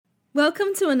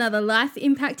Welcome to another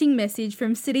life-impacting message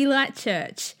from City Light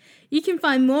Church. You can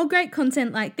find more great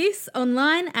content like this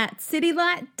online at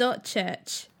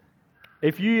citylight.church.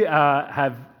 If you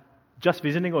have just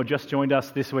visiting or just joined us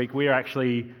this week, we are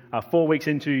actually 4 weeks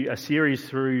into a series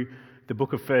through the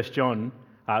book of 1 John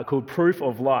called Proof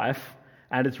of Life.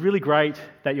 And it's really great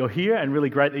that you're here and really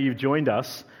great that you've joined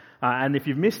us. And if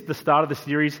you've missed the start of the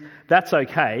series, that's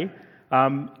okay,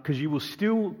 because you will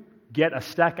still get a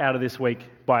stack out of this week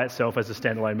by itself as a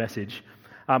standalone message.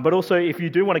 But also, if you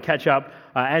do want to catch up,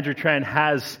 Andrew Tran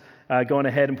has gone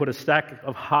ahead and put a stack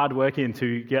of hard work in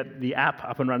to get the app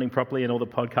up and running properly and all the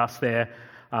podcasts there.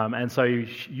 And so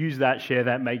use that, share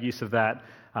that, make use of that,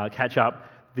 catch up.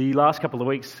 The last couple of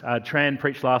weeks, Tran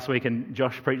preached last week and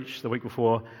Josh preached the week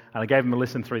before, and I gave them a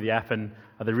listen through the app, and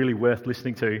they're really worth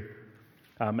listening to.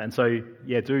 And so,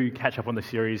 do catch up on the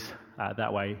series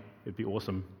that way. It'd be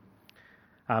awesome.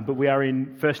 But we are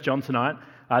in 1 John tonight.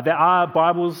 There are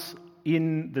Bibles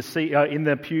in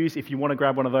the pews. If you want to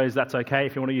grab one of those, that's okay.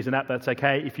 If you want to use an app, that's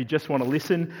okay. If you just want to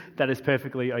listen, that is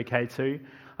perfectly okay too.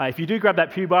 If you do grab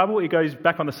that pew Bible, it goes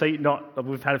back on the seat.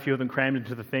 We've had a few of them crammed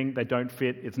into the thing. They don't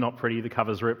fit. It's not pretty. The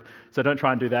cover's ripped. So don't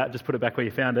try and do that. Just put it back where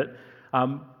you found it.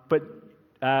 But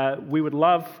we would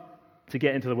love to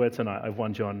get into the Word tonight of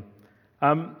 1 John.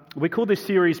 We call this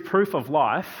series Proof of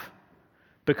Life,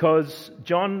 because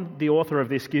John, the author of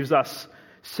this, gives us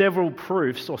several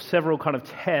proofs or several kind of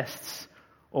tests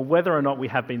of whether or not we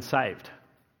have been saved.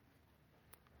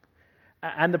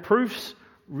 And the proofs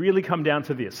really come down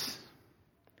to this.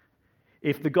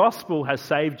 If the gospel has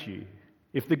saved you,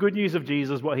 if the good news of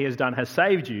Jesus, what he has done, has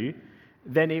saved you,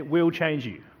 then it will change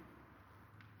you.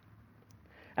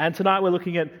 And tonight we're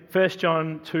looking at 1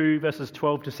 John 2, verses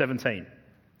 12 to 17.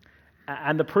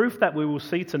 And the proof that we will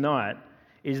see tonight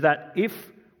is that if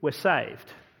we're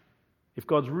saved, if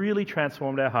God's really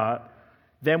transformed our heart,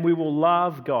 then we will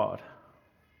love God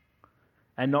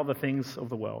and not the things of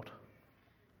the world.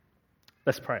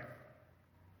 Let's pray.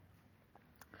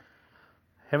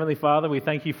 Heavenly Father, we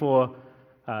thank you for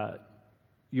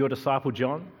your disciple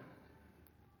John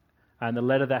and the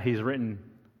letter that he's written.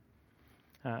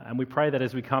 And we pray that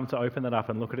as we come to open that up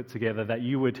and look at it together, that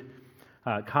you would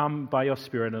come by your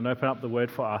Spirit and open up the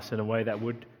word for us in a way that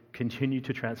would continue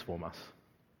to transform us.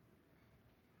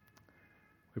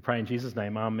 We pray in Jesus'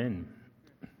 name, amen.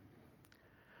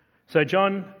 So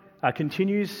John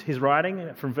continues his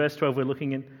writing. From verse 12, we're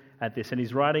looking at this, and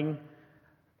he's writing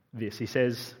this. He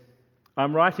says,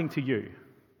 I'm writing to you,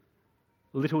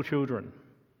 little children,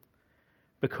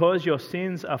 because your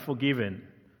sins are forgiven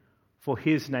for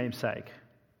his name's sake.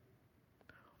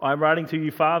 I'm writing to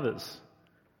you, fathers,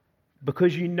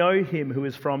 because you know him who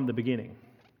is from the beginning.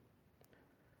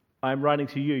 I am writing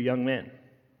to you, young men,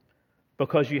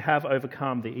 because you have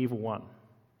overcome the evil one.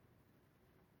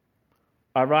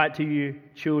 I write to you,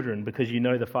 children, because you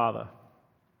know the Father.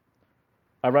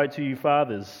 I write to you,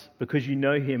 fathers, because you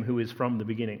know him who is from the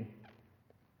beginning.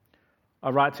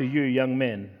 I write to you, young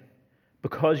men,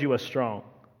 because you are strong,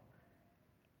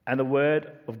 and the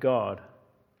word of God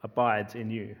abides in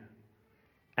you,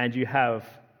 and you have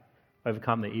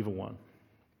overcome the evil one.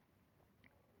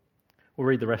 We'll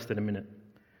read the rest in a minute.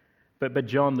 But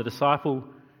John, the disciple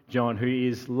John, who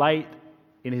is late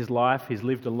in his life, he's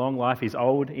lived a long life, he's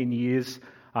old in years,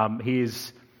 he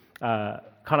is kind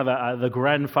of the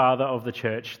grandfather of the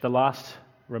church, the last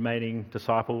remaining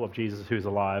disciple of Jesus who's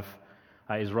alive,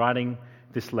 is writing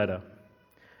this letter.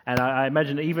 And I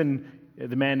imagine even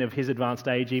the man of his advanced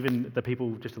age, even the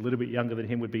people just a little bit younger than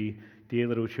him would be dear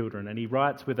little children. And he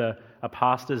writes with a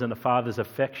pastor's and a father's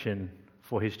affection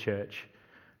for his church.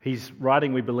 He's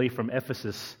writing, we believe, from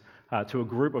Ephesus to a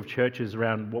group of churches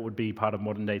around what would be part of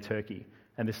modern-day Turkey.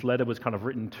 And this letter was kind of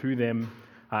written to them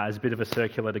as a bit of a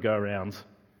circular to go around.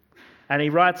 And he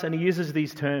writes, and he uses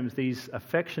these terms, these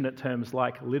affectionate terms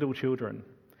like little children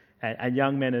and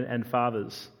young men and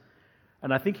fathers.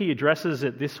 And I think he addresses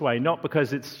it this way, not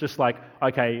because it's just like,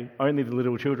 okay, only the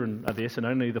little children are this, and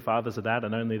only the fathers are that,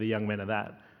 and only the young men are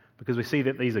that. Because we see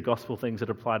that these are gospel things that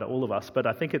apply to all of us. But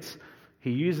I think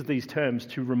he uses these terms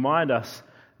to remind us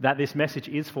that this message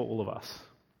is for all of us.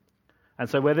 And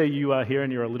so whether you are here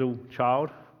and you're a little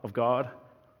child of God,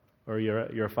 or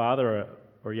you're a father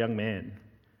or a young man,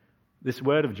 this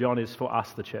word of John is for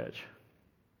us, the church.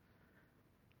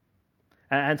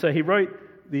 And so he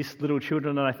wrote these little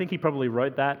children, and I think he probably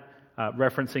wrote that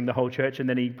referencing the whole church, and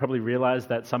then he probably realized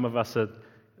that some of us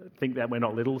think that we're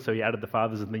not little, so he added the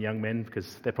fathers and the young men,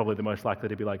 because they're probably the most likely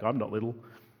to be like, I'm not little.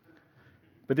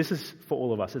 But this is for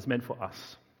all of us. It's meant for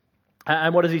us.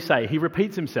 And what does he say? He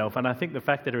repeats himself, and I think the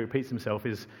fact that he repeats himself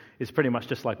is pretty much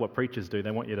just like what preachers do. They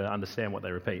want you to understand what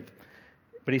they repeat.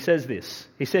 But he says this.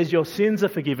 He says, your sins are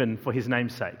forgiven for his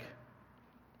name's sake.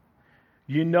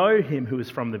 You know him who is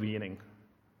from the beginning.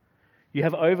 You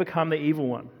have overcome the evil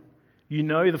one. You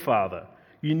know the Father.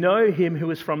 You know him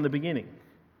who is from the beginning.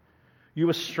 You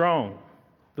are strong.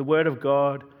 The word of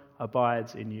God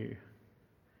abides in you.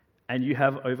 And you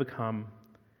have overcome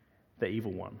the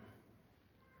evil one.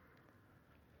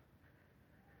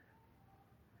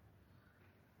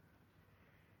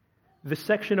 This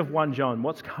section of 1 John,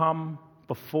 what's come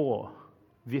before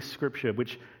this scripture,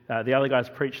 which the other guys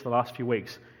preached the last few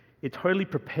weeks, it totally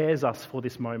prepares us for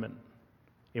this moment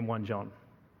in 1 John.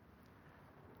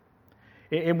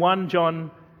 In 1 John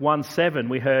 1:7,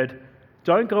 we heard,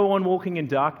 don't go on walking in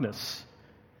darkness,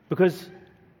 because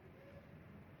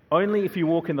only if you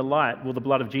walk in the light will the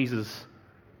blood of Jesus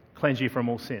cleanse you from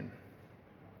all sin.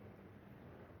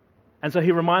 And so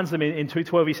he reminds them in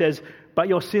 2:12, he says, but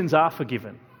your sins are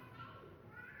forgiven.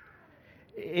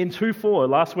 In 2:4,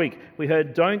 last week, we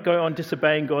heard, don't go on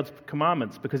disobeying God's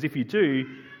commandments, because if you do,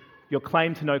 your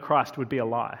claim to know Christ would be a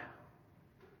lie.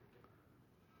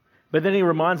 But then he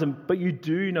reminds them, but you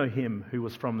do know him who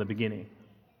was from the beginning.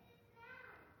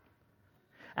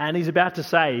 And he's about to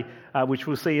say, which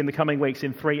we'll see in the coming weeks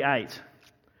in 3:8,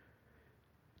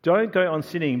 don't go on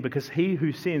sinning because he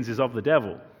who sins is of the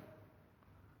devil.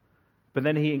 But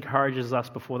then he encourages us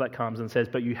before that comes and says,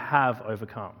 but you have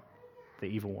overcome the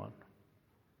evil one.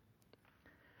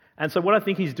 And so what I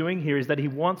think he's doing here is that he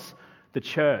wants the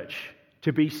church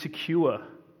to be secure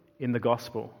in the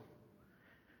gospel.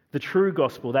 The true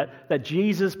gospel, that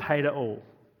Jesus paid it all,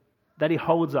 that he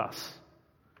holds us,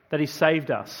 that he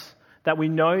saved us, that we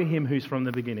know him who's from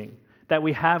the beginning, that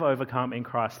we have overcome in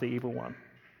Christ the evil one.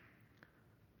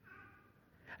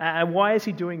 And why is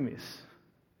he doing this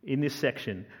in this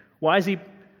section? Why is he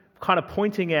kind of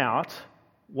pointing out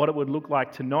what it would look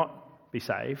like to not be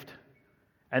saved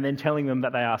and then telling them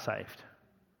that they are saved?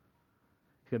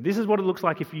 This is what it looks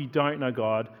like if you don't know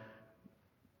God,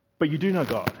 but you do know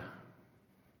God.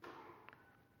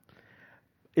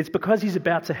 It's because he's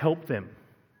about to help them.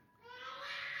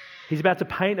 He's about to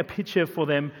paint a picture for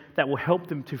them that will help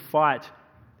them to fight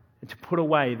and to put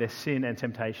away their sin and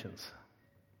temptations.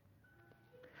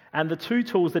 And the two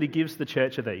tools that he gives the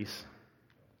church are these.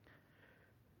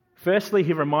 Firstly,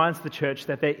 he reminds the church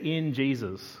that they're in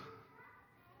Jesus,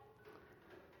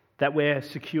 that we're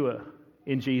secure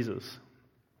in Jesus.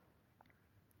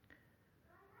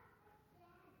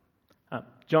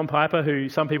 John Piper, who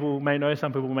some people may know,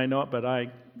 some people may not,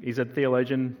 but he's a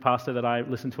theologian, pastor that I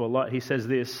listen to a lot. He says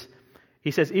this.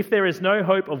 He says, if there is no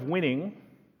hope of winning,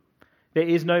 there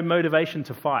is no motivation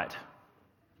to fight.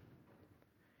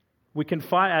 We can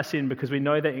fight our sin because we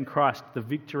know that in Christ the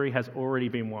victory has already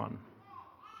been won.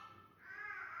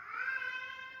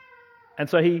 And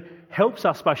so he helps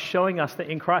us by showing us that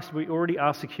in Christ we already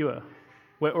are secure.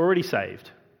 We're already saved.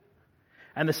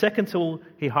 And the second tool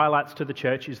he highlights to the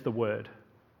church is the word.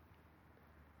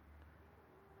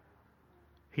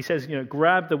 He says,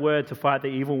 grab the word to fight the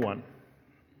evil one.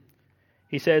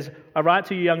 He says, I write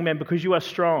to you young men because you are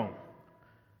strong,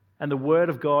 and the word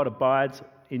of God abides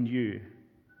in you,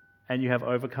 and you have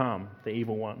overcome the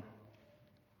evil one.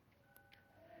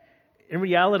 In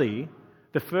reality,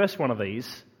 the first one of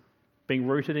these, being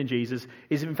rooted in Jesus,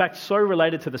 is in fact so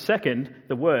related to the second,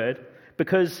 the word,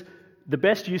 because the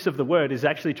best use of the word is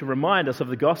actually to remind us of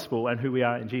the gospel and who we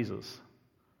are in Jesus.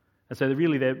 And so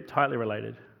they're tightly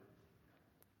related.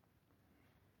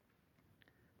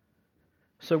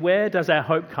 So where does our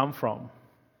hope come from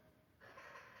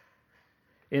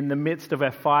in the midst of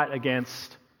our fight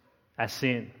against our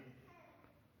sin?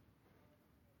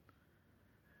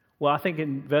 Well, I think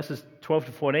in verses 12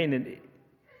 to 14,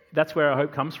 that's where our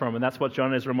hope comes from, and that's what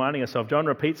John is reminding us of. John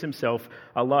repeats himself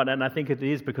a lot, and I think it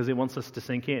is because he wants us to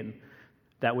sink in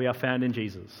that we are found in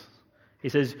Jesus. He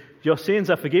says, your sins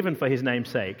are forgiven for his name's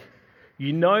sake.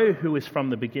 You know who is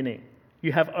from the beginning.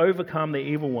 You have overcome the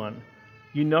evil one.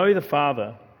 You know the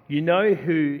Father. You know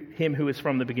him who is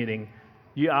from the beginning.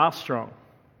 You are strong.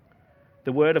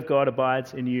 The word of God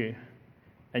abides in you,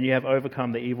 and you have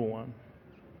overcome the evil one.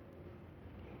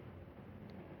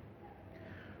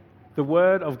 The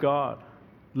word of God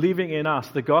living in us,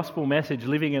 the gospel message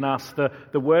living in us,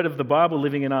 the word of the Bible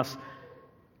living in us,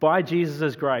 by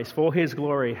Jesus' grace, for his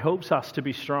glory, helps us to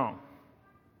be strong.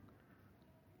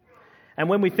 And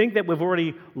when we think that we've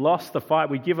already lost the fight,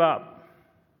 we give up.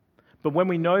 But when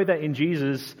we know that in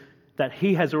Jesus, that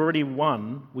he has already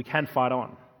won, we can fight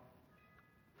on.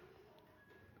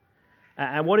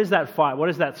 And what is that fight? What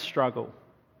is that struggle?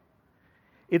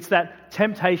 It's that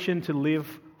temptation to live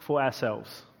for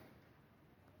ourselves.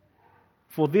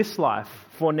 For this life,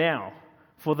 for now,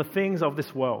 for the things of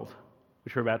this world.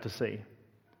 which we're about to see.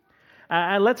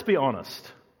 And let's be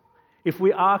honest. If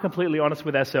we are completely honest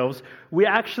with ourselves, we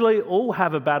actually all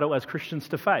have a battle as Christians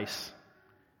to face.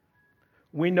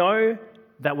 We know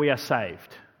that we are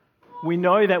saved. We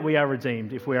know that we are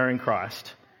redeemed if we are in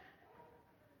Christ.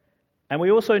 And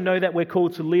we also know that we're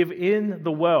called to live in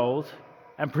the world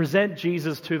and present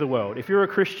Jesus to the world. If you're a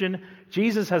Christian,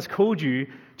 Jesus has called you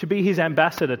to be his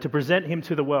ambassador, to present him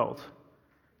to the world.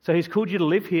 So he's called you to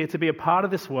live here, to be a part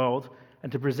of this world,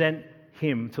 and to present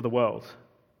him to the world.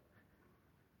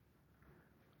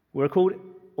 We're called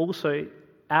also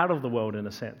out of the world in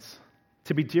a sense,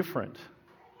 to be different,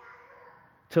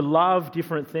 to love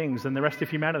different things than the rest of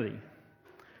humanity,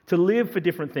 to live for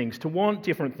different things, to want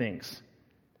different things.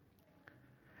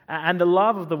 And the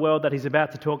love of the world that he's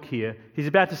about to talk here, he's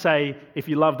about to say, if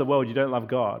you love the world, you don't love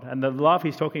God. And the love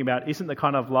he's talking about isn't the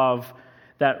kind of love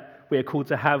that we're called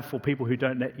to have for people who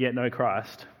don't yet know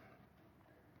Christ.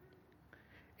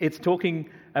 It's talking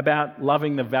about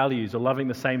loving the values or loving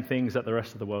the same things that the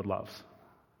rest of the world loves.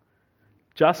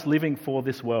 Just living for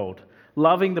this world,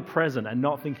 loving the present and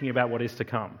not thinking about what is to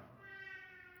come.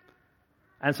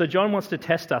 And so John wants to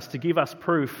test us, to give us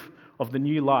proof of the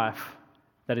new life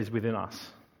that is within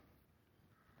us.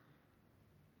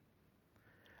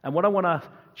 And what I want to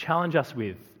challenge us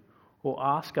with, or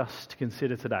ask us to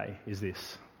consider today, is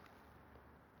this.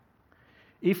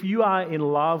 If you are in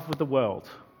love with the world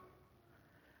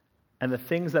and the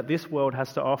things that this world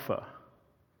has to offer,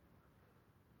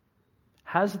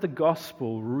 has the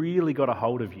gospel really got a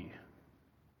hold of you?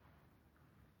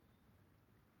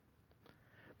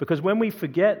 Because when we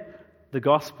forget the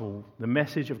gospel, the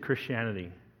message of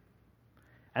Christianity,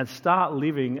 and start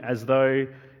living as though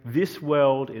this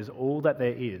world is all that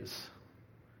there is,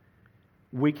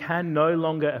 we can no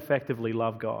longer effectively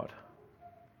love God.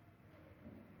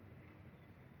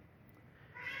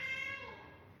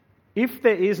 If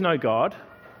there is no God,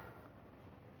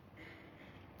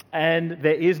 and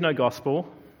there is no gospel,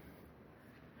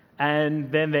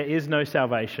 and then there is no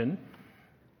salvation,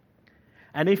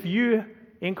 and if you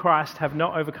in Christ have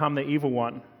not overcome the evil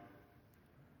one,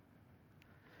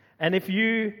 and if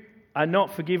you are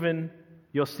not forgiven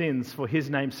your sins for his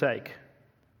name's sake,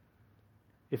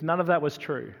 if none of that was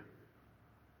true,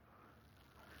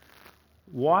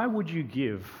 why would you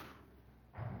give,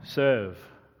 serve,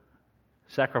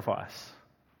 sacrifice?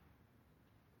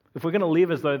 If we're going to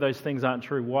live as though those things aren't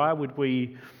true, why would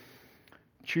we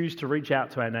choose to reach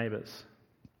out to our neighbours?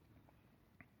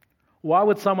 Why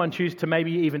would someone choose to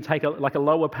maybe even take a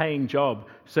lower paying job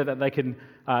so that they can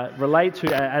relate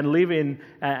to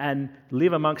and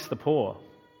live amongst the poor?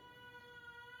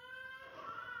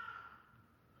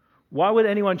 Why would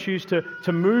anyone choose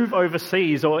to move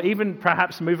overseas or even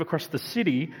perhaps move across the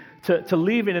city to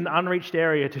live in an unreached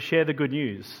area to share the good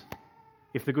news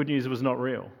if the good news was not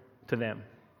real to them?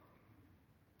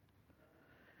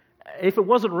 If it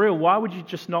wasn't real, why would you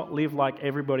just not live like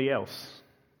everybody else,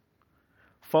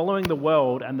 following the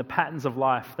world and the patterns of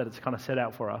life that it's kind of set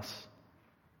out for us?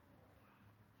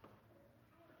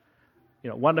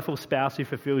 Wonderful spouse who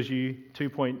fulfills you,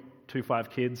 2.25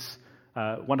 kids,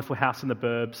 wonderful house in the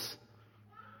burbs.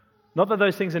 Not that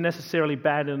those things are necessarily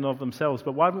bad in and of themselves,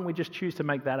 but why wouldn't we just choose to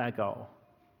make that our goal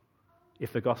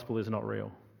if the gospel is not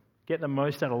real? Get the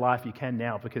most out of life you can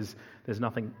now, because there's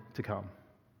nothing to come.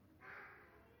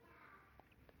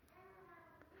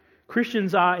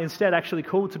 Christians are instead actually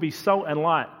called to be salt and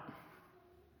light.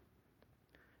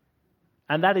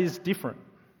 And that is different.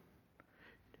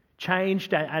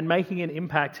 Changed and making an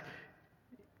impact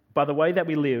by the way that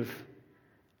we live.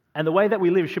 And the way that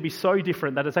we live should be so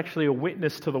different that it's actually a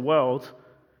witness to the world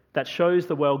that shows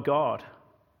the world God,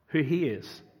 who he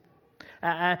is.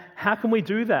 How can we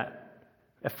do that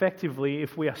effectively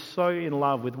if we are so in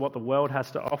love with what the world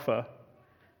has to offer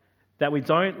that we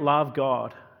don't love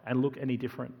God and look any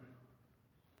different?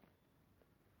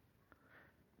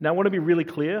 Now, I want to be really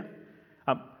clear.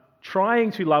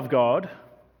 Trying to love God,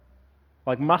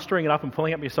 like mustering it up and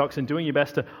pulling up your socks and doing your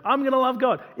best to, I'm going to love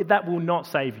God, that will not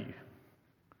save you.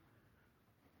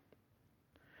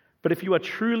 But if you are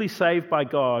truly saved by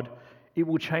God, it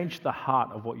will change the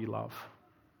heart of what you love.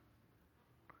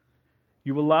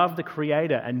 You will love the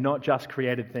Creator and not just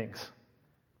created things.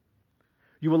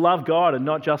 You will love God and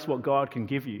not just what God can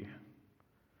give you.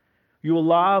 You will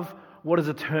love what is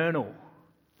eternal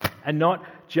and not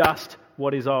just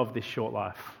what is of this short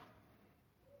life.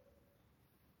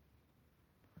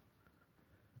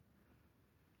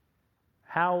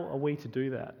 How are we to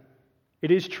do that?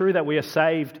 It is true that we are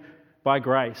saved by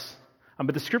grace.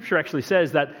 But the scripture actually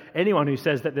says that anyone who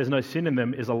says that there's no sin in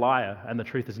them is a liar and the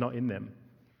truth is not in them.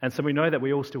 And so we know that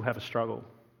we all still have a struggle.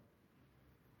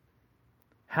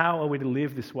 How are we to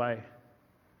live this way?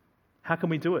 How can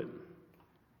we do it?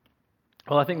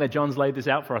 Well, I think that John's laid this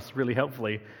out for us really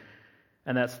helpfully,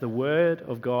 and that's the Word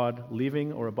of God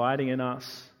living or abiding in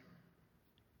us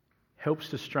helps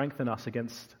to strengthen us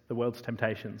against the world's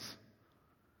temptations.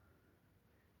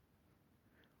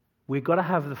 We've got to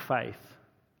have the faith.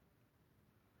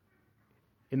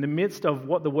 In the midst of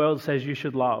what the world says you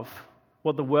should love,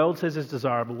 what the world says is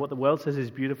desirable, what the world says is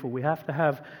beautiful, we have to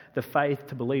have the faith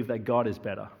to believe that God is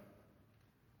better.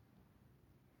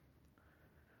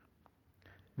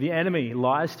 The enemy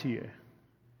lies to you.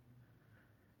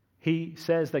 He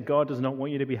says that God does not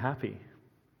want you to be happy.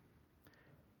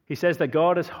 He says that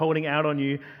God is holding out on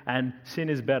you and sin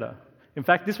is better. In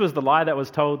fact, this was the lie that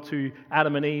was told to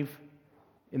Adam and Eve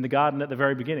in the garden at the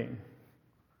very beginning.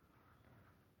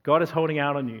 God is holding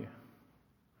out on you.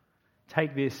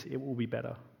 Take this, it will be better.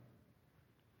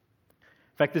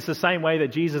 In fact, it's the same way that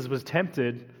Jesus was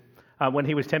tempted when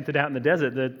he was tempted out in the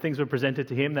desert. The things were presented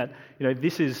to him that,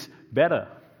 this is better.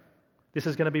 This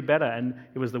is going to be better. And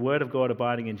it was the Word of God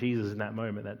abiding in Jesus in that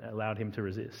moment that allowed him to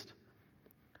resist.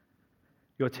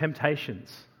 Your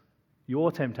temptations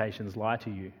lie to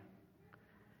you,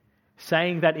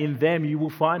 saying that in them you will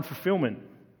find fulfillment.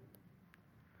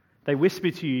 They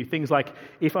whisper to you things like,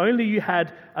 if only you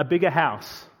had a bigger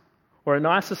house, or a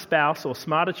nicer spouse, or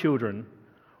smarter children,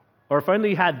 or if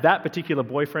only you had that particular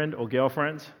boyfriend or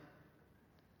girlfriend,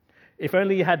 if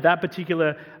only you had that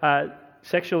particular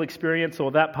sexual experience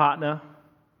or that partner,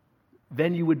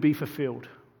 then you would be fulfilled.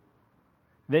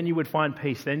 Then you would find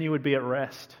peace. Then you would be at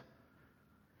rest.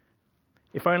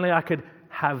 If only I could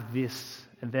have this,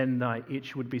 and then my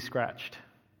itch would be scratched.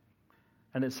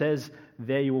 And it says,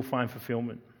 there you will find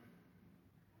fulfillment.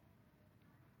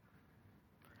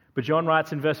 But John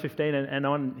writes in verse 15 and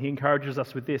on, he encourages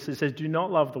us with this. It says, do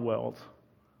not love the world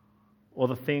or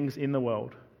the things in the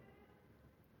world.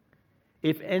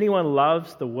 If anyone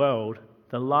loves the world,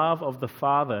 the love of the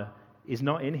Father is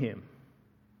not in him.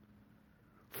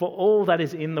 For all that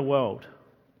is in the world,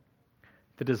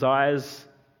 the desires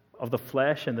of the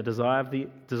flesh and the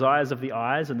desires of the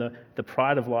eyes and the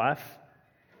pride of life,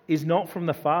 is not from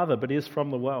the Father, but is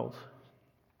from the world.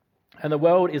 And the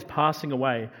world is passing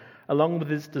away along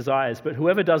with its desires, but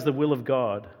whoever does the will of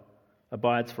God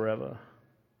abides forever.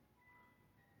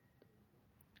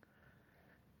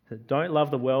 So don't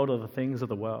love the world or the things of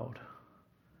the world.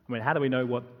 I mean, how do we know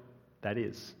what that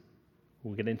is?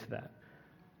 We'll get into that.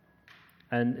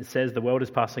 And it says the world is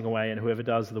passing away and whoever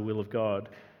does the will of God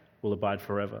will abide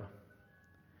forever.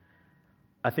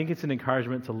 I think it's an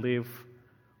encouragement to live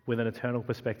with an eternal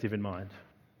perspective in mind.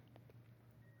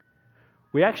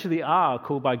 We actually are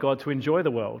called by God to enjoy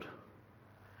the world.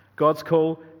 God's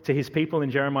call to his people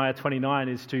in Jeremiah 29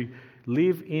 is to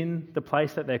live in the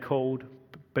place that they're called,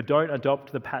 but don't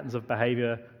adopt the patterns of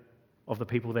behavior of the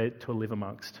people they're to live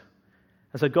amongst.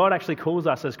 And so God actually calls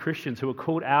us as Christians who are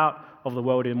called out of the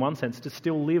world in one sense to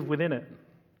still live within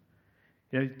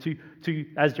it. To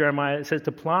as Jeremiah says,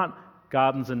 to plant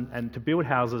gardens and to build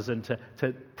houses and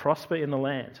to prosper in the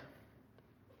land.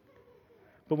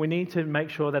 But we need to make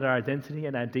sure that our identity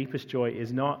and our deepest joy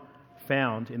is not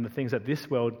found in the things that this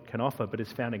world can offer, but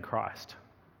is found in Christ.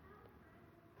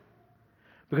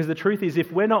 Because the truth is,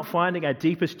 if we're not finding our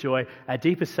deepest joy, our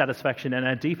deepest satisfaction, and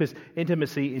our deepest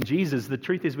intimacy in Jesus, the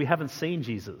truth is we haven't seen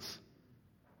Jesus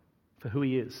for who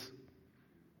he is.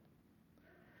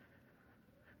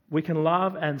 We can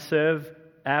love and serve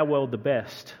our world the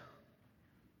best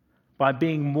by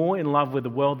being more in love with the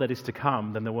world that is to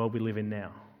come than the world we live in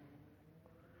now.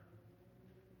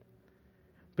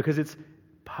 Because it's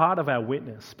part of our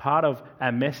witness, part of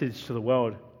our message to the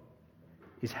world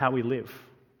is how we live.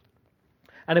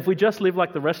 And if we just live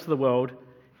like the rest of the world,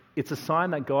 it's a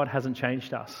sign that God hasn't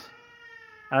changed us.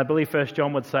 And I believe 1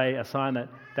 John would say a sign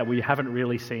that we haven't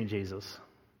really seen Jesus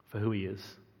for who he is.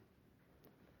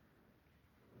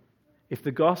 If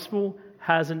the gospel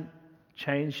hasn't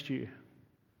changed you,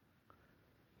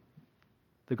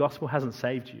 the gospel hasn't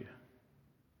saved you.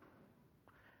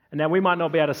 And now we might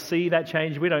not be able to see that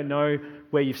change. We don't know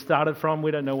where you've started from.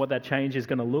 We don't know what that change is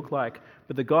going to look like.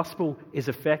 But the gospel is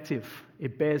effective.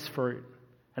 It bears fruit.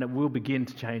 And it will begin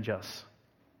to change us.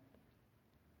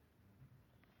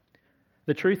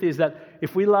 The truth is that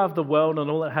if we love the world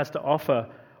and all it has to offer,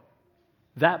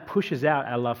 that pushes out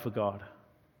our love for God.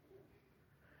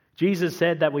 Jesus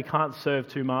said that we can't serve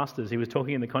two masters. He was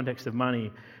talking in the context of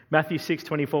money. Matthew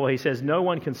 6:24, he says, no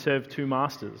one can serve two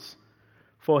masters,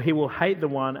 for he will hate the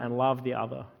one and love the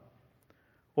other.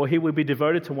 Or he will be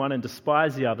devoted to one and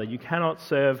despise the other. You cannot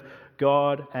serve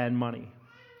God and money.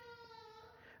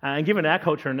 And given our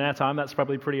culture and our time, that's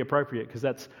probably pretty appropriate because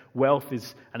that's wealth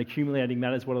and accumulating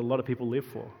that is what a lot of people live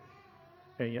for.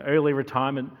 And, early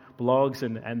retirement blogs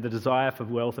and the desire for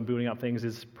wealth and building up things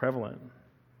is prevalent.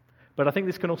 But I think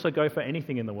this can also go for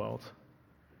anything in the world.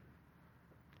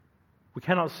 We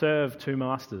cannot serve two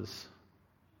masters.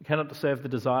 We cannot serve the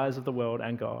desires of the world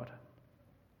and God.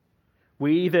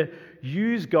 We either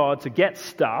use God to get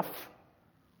stuff,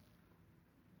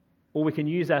 or we can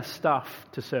use our stuff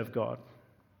to serve God.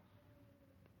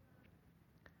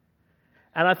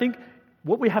 And I think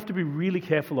what we have to be really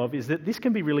careful of is that this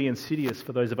can be really insidious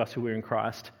for those of us who are in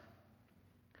Christ.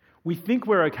 We think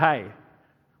we're okay.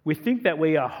 We think that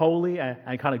we are holy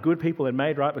and kind of good people and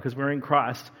made right because we're in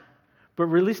Christ. But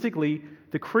realistically,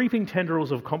 the creeping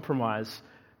tendrils of compromise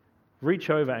reach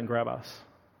over and grab us.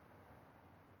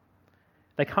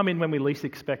 They come in when we least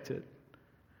expect it.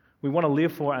 We want to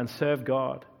live for and serve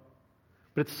God.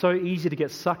 But it's so easy to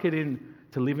get sucked in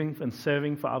to living and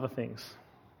serving for other things.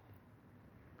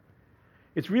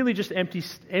 It's really just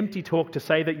empty talk to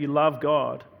say that you love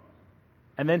God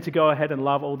and then to go ahead and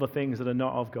love all the things that are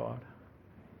not of God.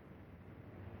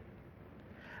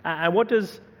 And what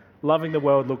does loving the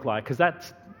world look like? Because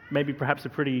that's maybe perhaps a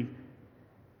pretty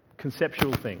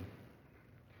conceptual thing.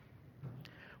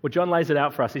 Well, John lays it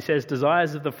out for us. He says,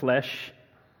 desires of the flesh,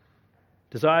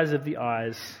 desires of the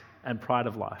eyes, and pride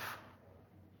of life.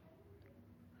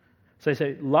 So he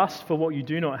says, lust for what you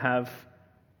do not have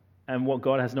and what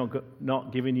God has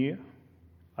not given you.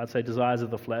 I'd say desires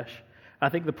of the flesh. I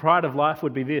think the pride of life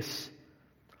would be this.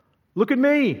 Look at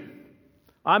me.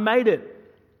 I made it.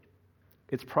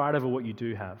 It's pride over what you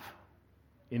do have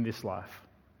in this life.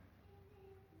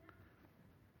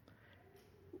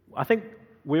 I think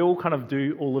we all kind of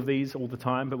do all of these all the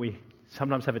time, but we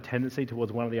sometimes have a tendency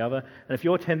towards one or the other. And if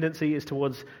your tendency is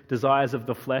towards desires of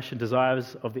the flesh and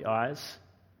desires of the eyes,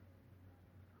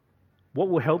 what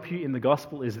will help you in the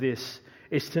gospel is this,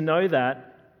 is to know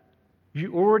that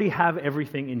you already have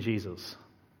everything in Jesus.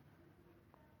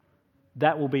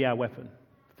 That will be our weapon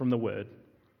from the Word.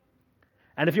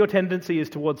 And if your tendency is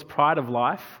towards pride of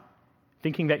life,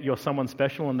 thinking that you're someone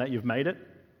special and that you've made it,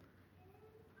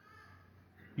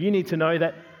 you need to know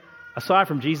that aside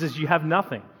from Jesus, you have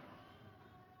nothing.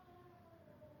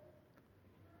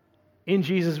 In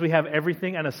Jesus, we have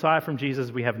everything, and aside from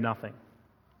Jesus, we have nothing.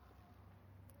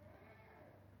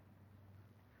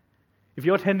 If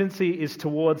your tendency is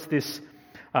towards this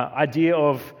idea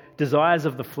of desires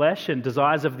of the flesh and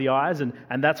desires of the eyes,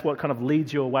 and that's what kind of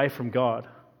leads you away from God,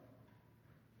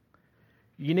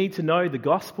 you need to know the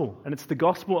gospel, and it's the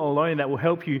gospel alone that will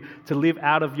help you to live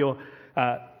out of your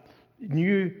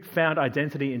newfound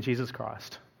identity in Jesus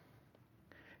Christ.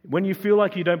 When you feel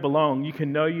like you don't belong, you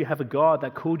can know you have a God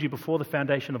that called you before the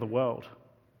foundation of the world.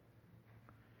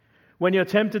 When you're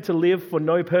tempted to live for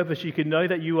no purpose, you can know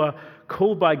that you are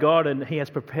called by God and He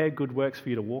has prepared good works for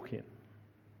you to walk in.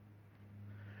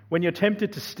 When you're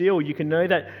tempted to steal, you can know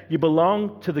that you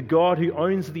belong to the God who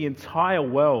owns the entire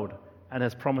world and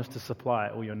has promised to supply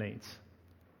all your needs.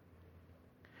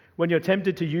 When you're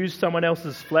tempted to use someone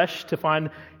else's flesh to find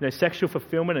sexual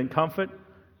fulfillment and comfort,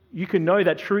 you can know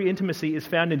that true intimacy is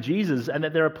found in Jesus and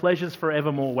that there are pleasures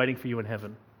forevermore waiting for you in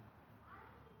heaven.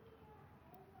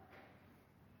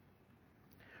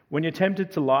 When you're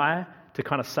tempted to lie to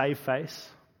kind of save face,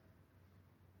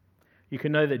 you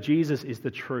can know that Jesus is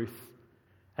the truth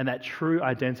and that true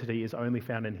identity is only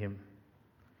found in Him.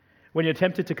 When you're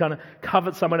tempted to kind of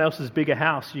covet someone else's bigger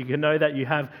house, you can know that you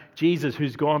have Jesus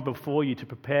who's gone before you to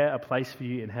prepare a place for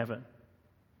you in heaven.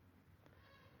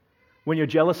 When you're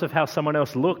jealous of how someone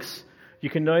else looks, you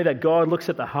can know that God looks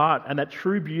at the heart and that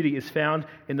true beauty is found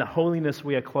in the holiness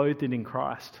we are clothed in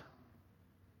Christ.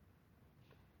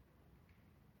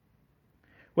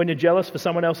 When you're jealous for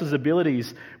someone else's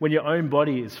abilities, when your own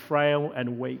body is frail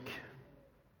and weak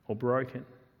or broken,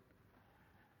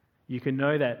 you can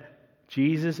know that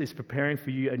Jesus is preparing for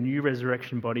you a new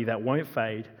resurrection body that won't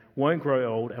fade, won't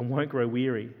grow old, and won't grow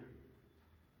weary.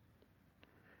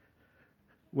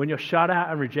 When you're shut out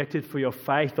and rejected for your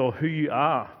faith or who you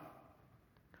are,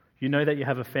 you know that you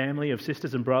have a family of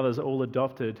sisters and brothers all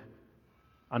adopted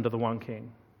under the one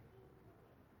King.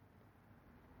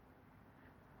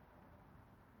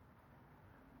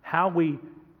 How we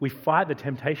fight the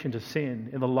temptation to sin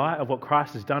in the light of what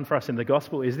Christ has done for us in the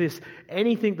gospel is this: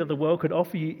 anything that the world could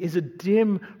offer you is a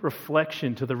dim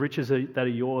reflection to the riches that are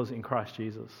yours in Christ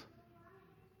Jesus.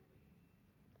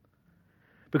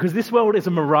 Because this world is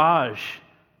a mirage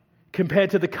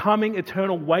compared to the coming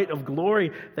eternal weight of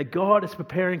glory that God is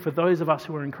preparing for those of us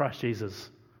who are in Christ Jesus.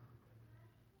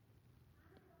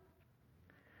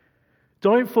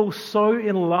 Don't fall so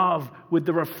in love with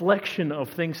the reflection of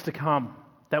things to come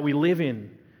that we live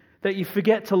in, that you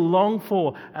forget to long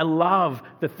for and love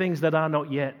the things that are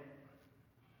not yet.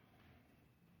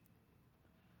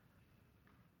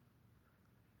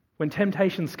 When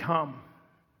temptations come,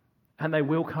 and they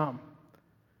will come,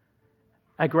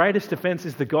 our greatest defense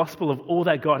is the gospel of all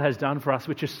that God has done for us,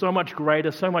 which is so much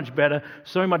greater, so much better,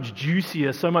 so much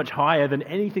juicier, so much higher than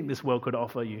anything this world could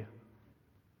offer you.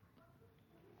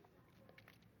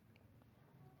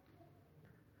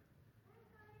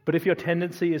 But if your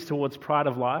tendency is towards pride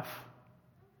of life,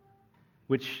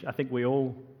 which I think we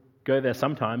all go there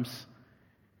sometimes,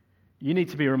 you need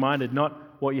to be reminded not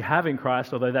what you have in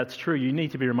Christ, although that's true, you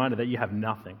need to be reminded that you have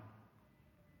nothing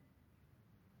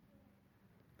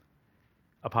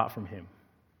apart from Him.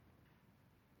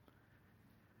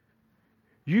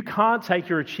 You can't take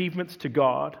your achievements to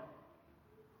God.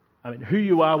 I mean, who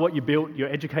you are, what you built, your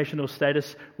educational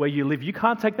status, where you live, you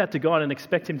can't take that to God and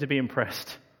expect Him to be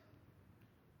impressed.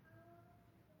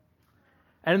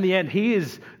 And in the end, He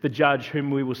is the judge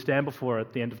whom we will stand before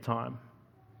at the end of time.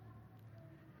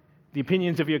 The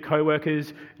opinions of your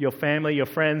co-workers, your family, your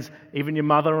friends, even your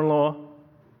mother-in-law,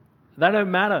 they don't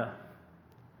matter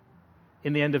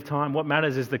in the end of time. What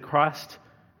matters is that Christ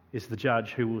is the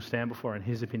judge who will stand before, and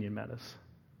His opinion matters.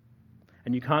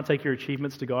 And you can't take your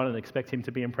achievements to God and expect Him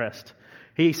to be impressed.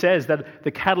 He says that the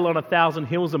cattle on 1,000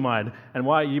 hills are mine, and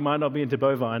why you might not be into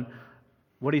bovine,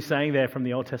 what He's saying there from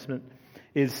the Old Testament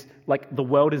is like, the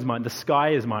world is mine, the sky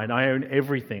is mine, I own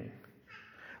everything.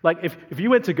 Like if you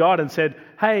went to God and said,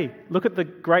 hey, look at the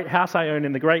great house I own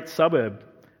in the great suburb,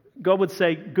 God would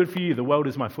say, good for you, the world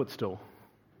is my footstool.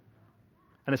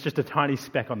 And it's just a tiny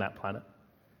speck on that planet.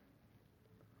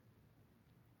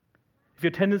 If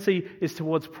your tendency is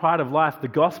towards pride of life, the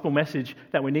gospel message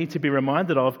that we need to be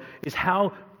reminded of is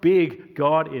how big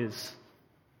God is.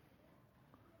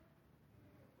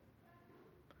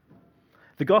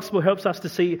 The gospel helps us to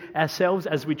see ourselves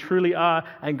as we truly are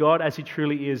and God as He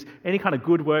truly is. Any kind of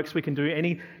good works we can do,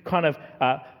 any kind of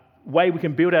way we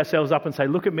can build ourselves up and say,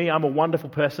 look at me, I'm a wonderful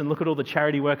person, look at all the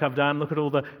charity work I've done, look at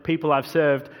all the people I've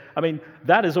served. I mean,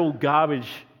 that is all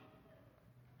garbage,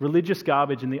 religious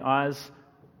garbage in the eyes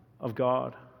of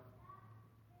God.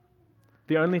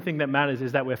 The only thing that matters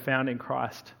is that we're found in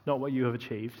Christ, not what you have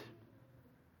achieved.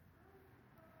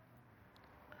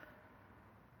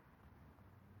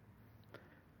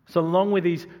 So along with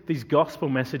these gospel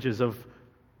messages of,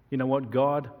 you know what,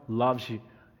 God loves you.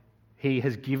 He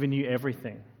has given you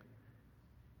everything.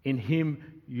 In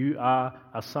Him, you are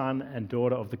a son and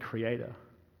daughter of the Creator.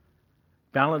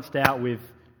 Balanced out with,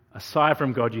 aside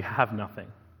from God, you have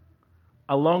nothing.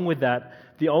 Along with that,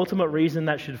 the ultimate reason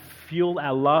that should fuel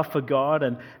our love for God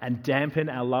and dampen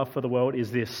our love for the world is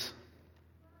this.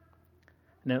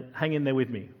 Now, hang in there with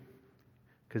me,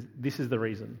 because this is the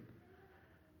reason.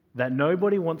 That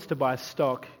nobody wants to buy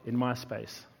stock in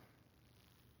MySpace.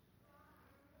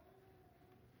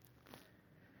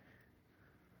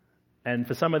 And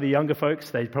for some of the younger folks,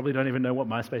 they probably don't even know what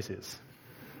MySpace is.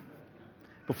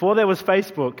 Before there was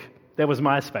Facebook, there was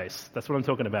MySpace. That's what I'm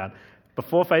talking about.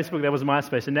 Before Facebook, there was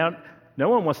MySpace. And now no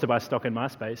one wants to buy stock in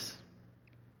MySpace.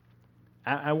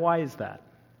 And why is that?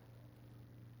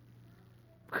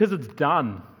 Because it's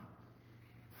done.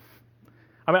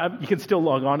 I mean, you can still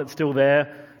log on. It's still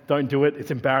there. Don't do it.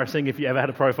 It's embarrassing if you ever had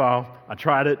a profile. I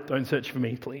tried it. Don't search for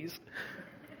me, please.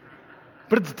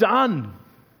 But it's done.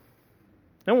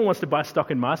 No one wants to buy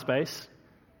stock in MySpace.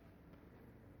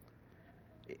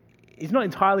 It's not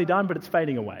entirely done, but it's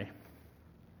fading away.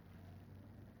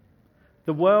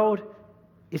 The world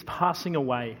is passing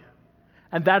away.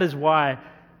 And that is why,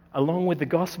 along with the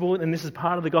gospel, and this is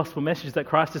part of the gospel message that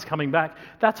Christ is coming back,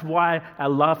 that's why our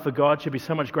love for God should be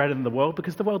so much greater than the world,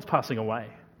 because the world's passing away.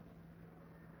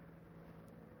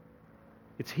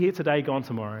 It's here today, gone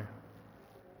tomorrow.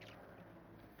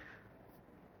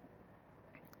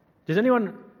 Does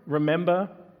anyone remember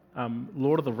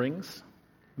Lord of the Rings?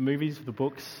 The movies, the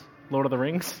books, Lord of the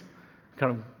Rings?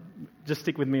 Kind of just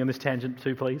stick with me on this tangent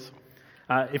too, please.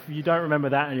 If you don't remember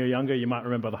that and you're younger, you might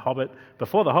remember The Hobbit.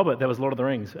 Before The Hobbit, there was Lord of the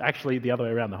Rings. Actually, the other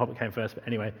way around. The Hobbit came first, but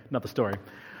anyway, another story.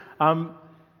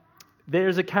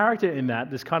 There's a character in that,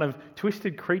 this kind of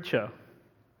twisted creature,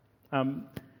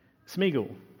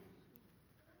 Smeagol,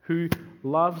 who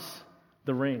loves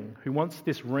the ring, who wants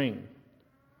this ring.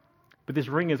 But this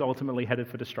ring is ultimately headed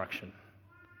for destruction.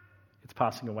 It's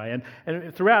passing away.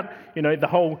 And throughout, the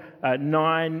whole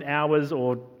 9 hours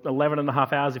or 11 and a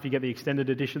half hours, if you get the extended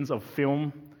editions of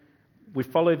film, we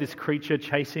follow this creature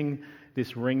chasing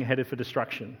this ring headed for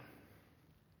destruction.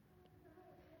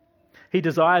 He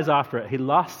desires after it. He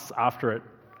lusts after it.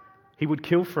 He would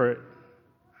kill for it.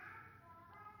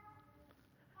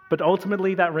 But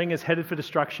ultimately that ring is headed for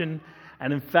destruction,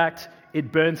 and in fact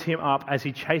it burns him up as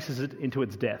he chases it into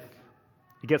its death.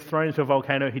 He gets thrown into a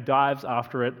volcano, he dives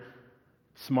after it,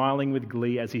 smiling with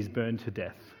glee as he's burned to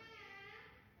death.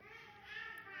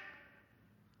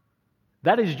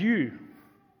 That is you.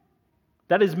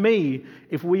 That is me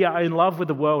if we are in love with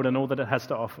the world and all that it has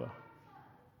to offer.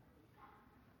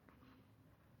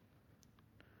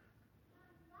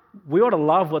 We ought to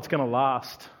love what's going to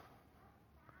last.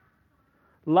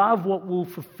 Love what will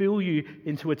fulfill you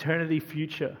into eternity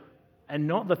future and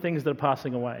not the things that are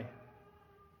passing away.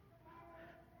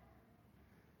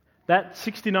 That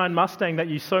 69 Mustang that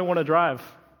you so want to drive,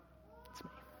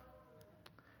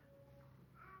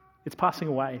 it's passing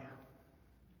away.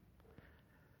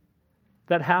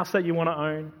 That house that you want to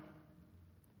own,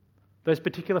 those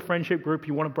particular friendship group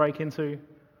you want to break into,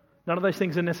 none of those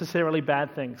things are necessarily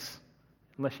bad things,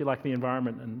 unless you like the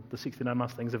environment and the 69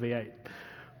 Mustang's a V8.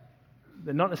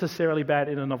 They're not necessarily bad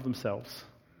in and of themselves,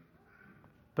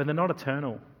 but they're not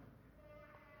eternal.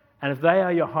 And if they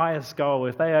are your highest goal,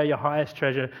 if they are your highest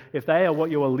treasure, if they are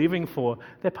what you are living for,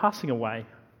 they're passing away.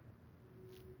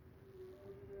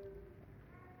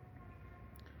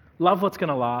 Love what's going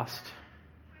to last.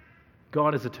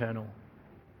 God is eternal.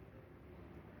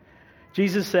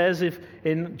 Jesus says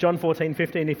in John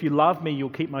 14:15, if you love me, you'll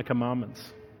keep my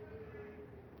commandments.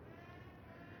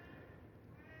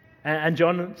 And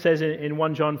John says in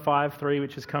 1 John 5:3,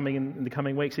 which is coming in the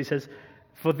coming weeks, he says,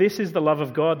 for this is the love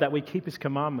of God, that we keep his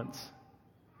commandments.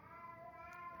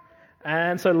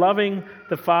 And so loving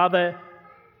the Father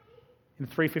in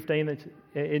 3:15,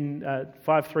 in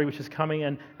 5:3, which is coming,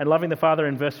 and loving the Father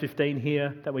in verse 15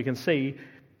 here that we can see,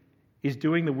 is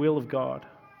doing the will of God.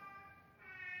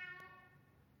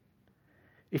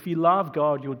 If you love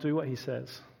God, you'll do what he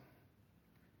says.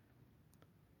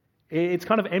 It's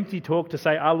kind of empty talk to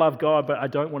say, I love God, but I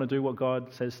don't want to do what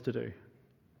God says to do.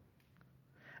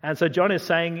 And so John is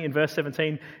saying in verse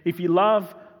 17, if you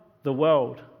love the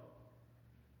world,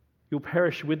 you'll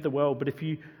perish with the world. But if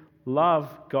you love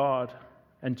God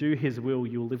and do his will,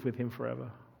 you'll live with him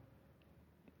forever.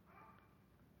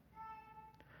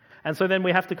 And so then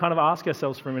we have to kind of ask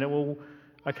ourselves for a minute, well,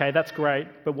 okay, that's great,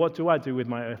 but what do I do with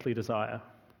my earthly desire?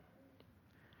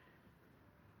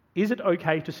 Is it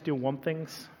okay to still want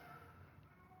things?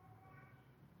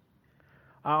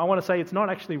 I want to say it's not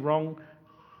actually wrong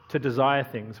to desire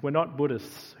things. We're not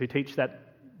Buddhists who teach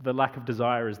that the lack of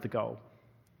desire is the goal.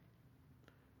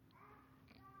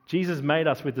 Jesus made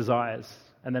us with desires,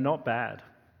 and they're not bad.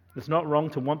 It's not wrong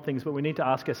to want things, but we need to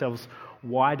ask ourselves,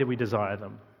 why do we desire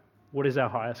them? What is our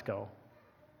highest goal?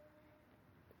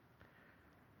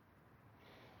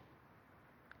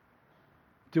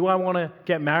 Do I want to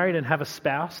get married and have a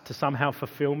spouse to somehow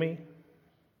fulfill me?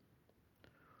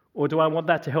 Or do I want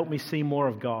that to help me see more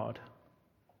of God?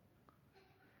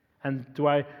 And do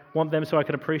I want them so I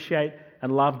can appreciate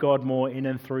and love God more in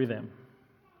and through them?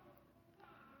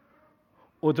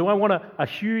 Or do I want a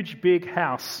huge, big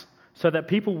house so that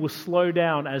people will slow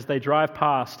down as they drive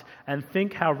past and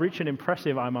think how rich and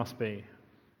impressive I must be?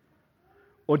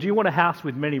 Or do you want a house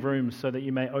with many rooms so that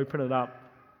you may open it up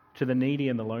to the needy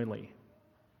and the lonely?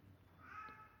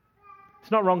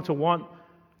 It's not wrong to want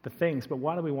the things, but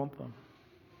why do we want them?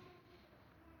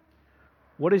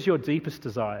 What is your deepest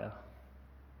desire?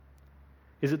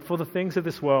 Is it for the things of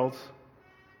this world,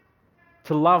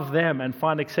 to love them and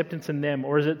find acceptance in them?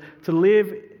 Or is it to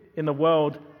live in the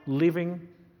world living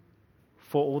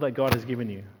for all that God has given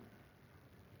you?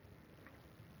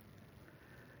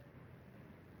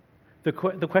 The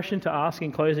question to ask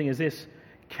in closing is this: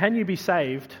 can you be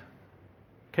saved?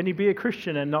 Can you be a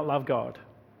Christian and not love God?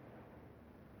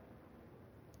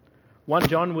 1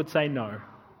 John would say no.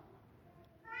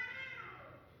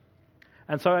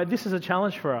 And so this is a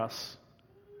challenge for us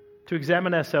to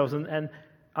examine ourselves and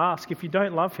ask, if you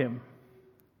don't love him,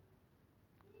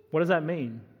 what does that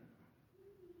mean?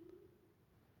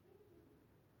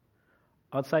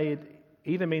 I'd say it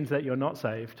either means that you're not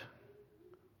saved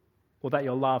or that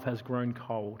your love has grown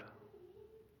cold.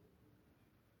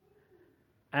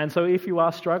 And so if you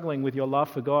are struggling with your love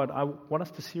for God, I want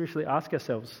us to seriously ask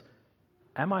ourselves,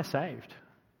 am I saved?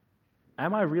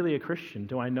 Am I really a Christian?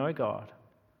 Do I know God?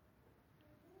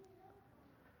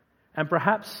 And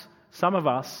perhaps some of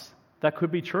us, that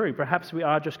could be true. Perhaps we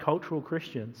are just cultural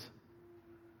Christians.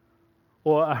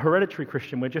 Or a hereditary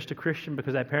Christian. We're just a Christian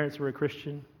because our parents were a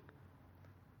Christian.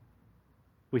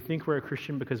 We think we're a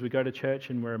Christian because we go to church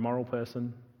and we're a moral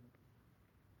person.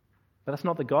 But that's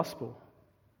not the gospel.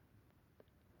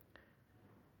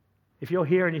 If you're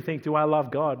here and you think, do I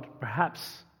love God?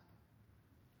 Perhaps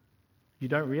you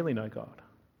don't really know God.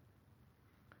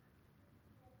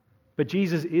 But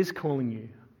Jesus is calling you.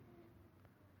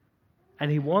 And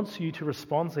he wants you to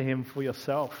respond to him for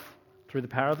yourself through the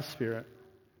power of the Spirit.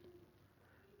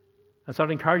 And so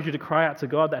I'd encourage you to cry out to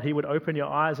God that he would open your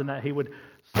eyes and that he would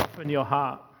soften your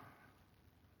heart.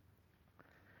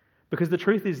 Because the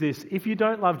truth is this, if you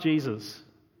don't love Jesus,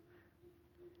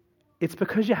 it's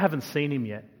because you haven't seen him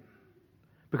yet.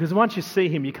 Because once you see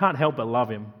him, you can't help but love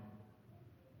him.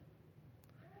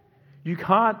 You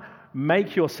can't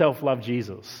make yourself love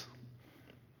Jesus.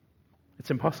 It's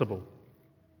impossible.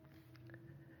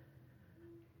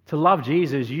 To love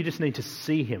Jesus, you just need to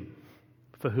see him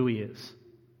for who he is.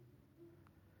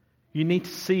 You need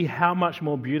to see how much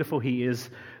more beautiful he is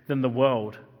than the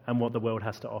world and what the world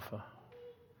has to offer.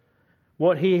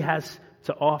 What he has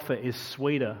to offer is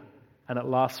sweeter and it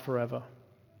lasts forever.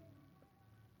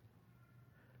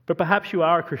 But perhaps you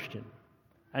are a Christian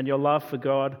and your love for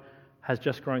God has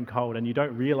just grown cold and you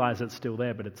don't realize it's still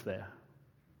there, but it's there.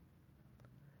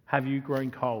 Have you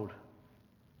grown cold?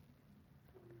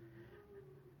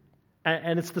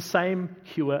 And it's the same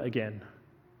cure again.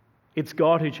 It's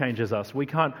God who changes us. We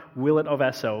can't will it of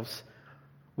ourselves.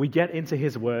 We get into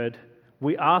his word.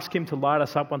 We ask him to light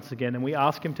us up once again, and we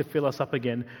ask him to fill us up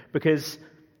again, because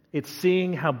it's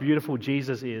seeing how beautiful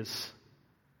Jesus is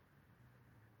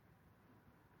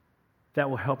that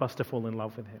will help us to fall in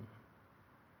love with him.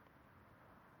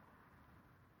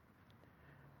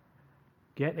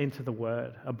 Get into the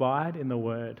word. Abide in the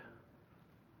word.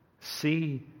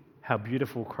 See how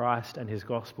beautiful Christ and his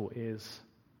gospel is.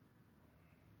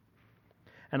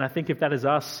 And I think if that is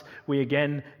us, we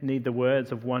again need the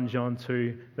words of 1 John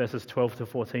 2, verses 12 to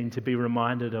 14 to be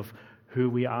reminded of who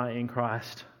we are in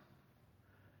Christ.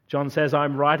 John says,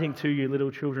 "I'm writing to you,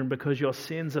 little children, because your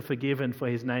sins are forgiven for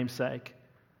his name's sake.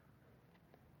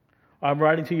 I'm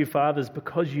writing to you, fathers,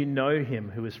 because you know him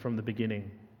who is from the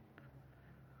beginning.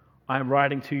 I am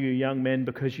writing to you, young men,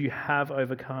 because you have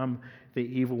overcome the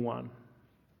evil one.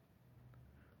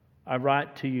 I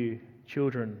write to you,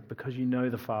 children, because you know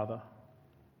the Father.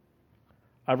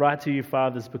 I write to you,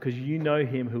 fathers, because you know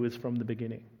him who is from the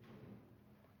beginning.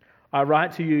 I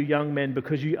write to you, young men,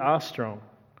 because you are strong,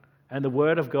 and the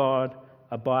word of God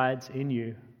abides in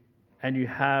you, and you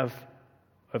have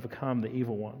overcome the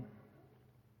evil one."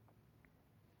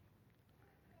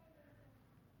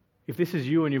 If this is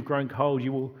you and you've grown cold,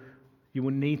 you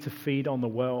will need to feed on the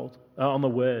word,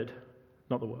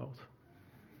 not the world.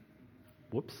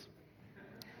 Whoops.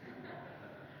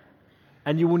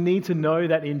 And you will need to know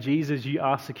that in Jesus you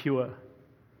are secure.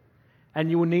 And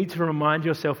you will need to remind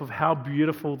yourself of how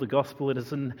beautiful the gospel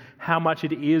is and how much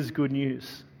it is good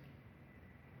news.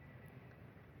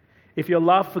 If your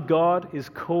love for God is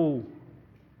cool,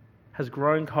 has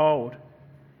grown cold,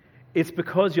 it's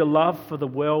because your love for the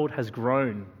world has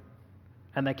grown,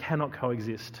 and they cannot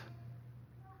coexist.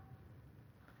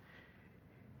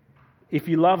 If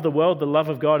you love the world, the love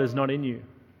of God is not in you.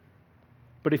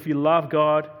 But if you love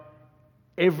God,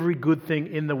 every good thing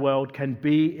in the world can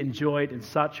be enjoyed in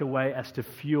such a way as to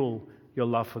fuel your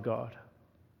love for God.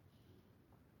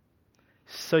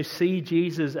 So see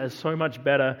Jesus as so much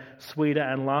better, sweeter,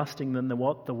 and lasting than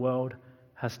what the world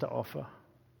has to offer.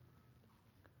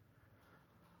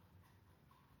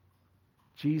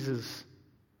 Jesus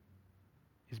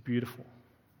is beautiful.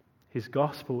 His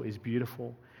gospel is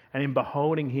beautiful. And in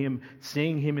beholding him,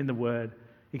 seeing him in the word,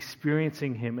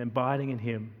 experiencing him, abiding in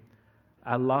him,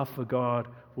 our love for God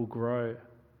will grow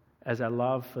as our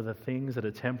love for the things that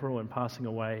are temporal and passing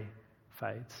away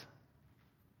fades.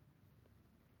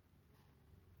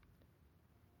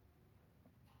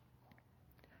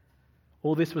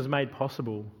 All this was made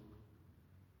possible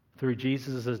through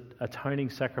Jesus' atoning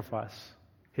sacrifice,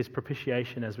 his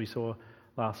propitiation, as we saw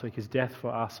last week, his death for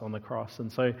us on the cross.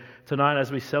 And so tonight,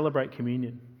 as we celebrate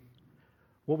communion,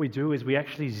 what we do is we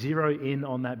actually zero in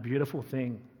on that beautiful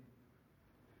thing,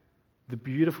 the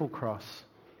beautiful cross,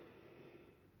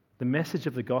 the message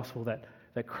of the gospel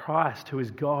that Christ, who is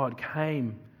God,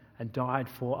 came and died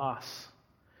for us.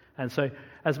 And so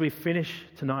as we finish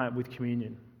tonight with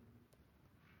communion,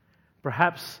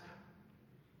 perhaps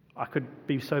I could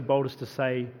be so bold as to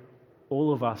say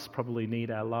all of us probably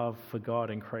need our love for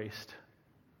God increased.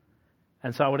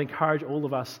 And so I would encourage all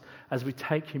of us as we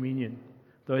take communion,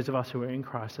 those of us who are in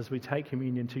Christ, as we take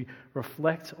communion, to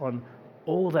reflect on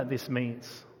all that this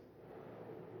means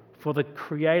for the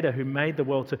Creator who made the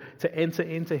world to enter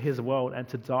into his world and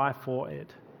to die for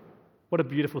it. What a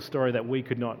beautiful story that we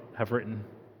could not have written.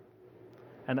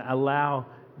 And allow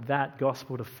that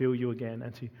gospel to fill you again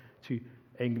and to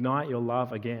ignite your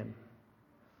love again.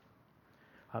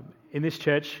 In this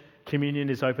church,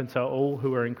 communion is open to all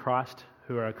who are in Christ,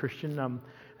 who are a Christian.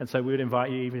 And so we would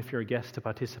invite you, even if you're a guest, to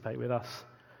participate with us.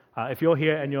 If you're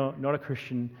here and you're not a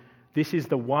Christian, this is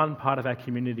the one part of our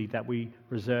community that we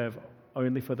reserve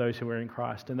only for those who are in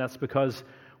Christ. And that's because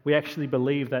we actually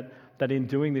believe that in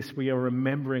doing this, we are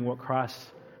remembering what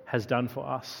Christ has done for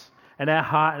us. And our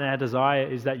heart and our desire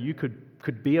is that you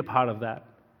could be a part of that.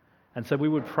 And so we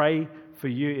would pray for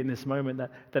you in this moment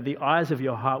that the eyes of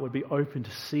your heart would be open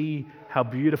to see how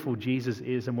beautiful Jesus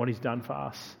is and what he's done for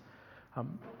us.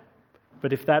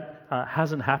 But if that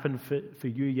hasn't happened for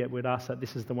you yet, we'd ask that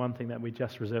this is the one thing that we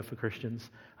just reserve for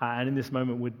Christians. And in this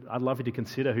moment, I'd love you to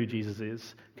consider who Jesus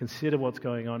is. Consider what's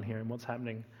going on here and what's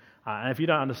happening. And if you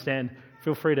don't understand,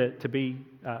 feel free to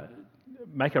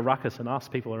make a ruckus and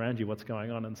ask people around you what's going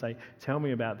on and say, tell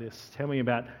me about this. Tell me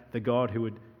about the God who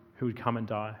would come and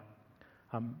die.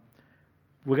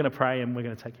 We're going to pray and we're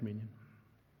going to take communion.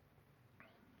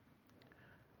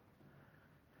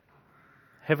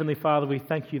 Heavenly Father, we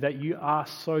thank you that you are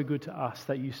so good to us,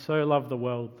 that you so love the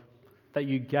world, that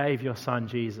you gave your Son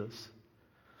Jesus,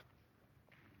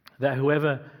 that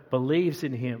whoever believes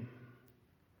in him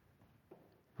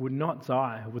would not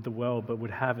die with the world, but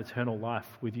would have eternal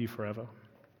life with you forever.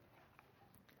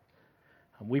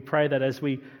 And we pray that as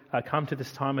we come to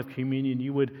this time of communion,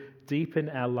 you would deepen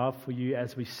our love for you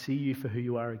as we see you for who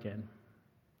you are again.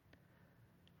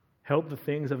 Help the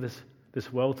things of this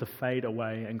world to fade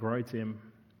away and grow dim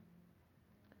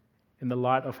in the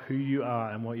light of who you are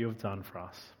and what you have done for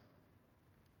us.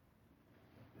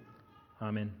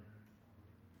 Amen.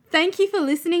 Thank you for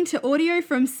listening to audio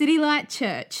from City Light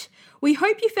Church. We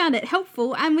hope you found it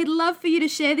helpful and we'd love for you to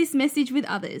share this message with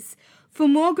others. For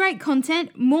more great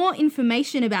content, more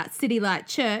information about City Light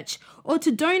Church, or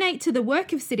to donate to the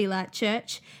work of City Light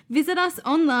Church, visit us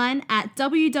online at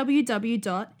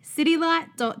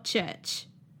www.citylight.church.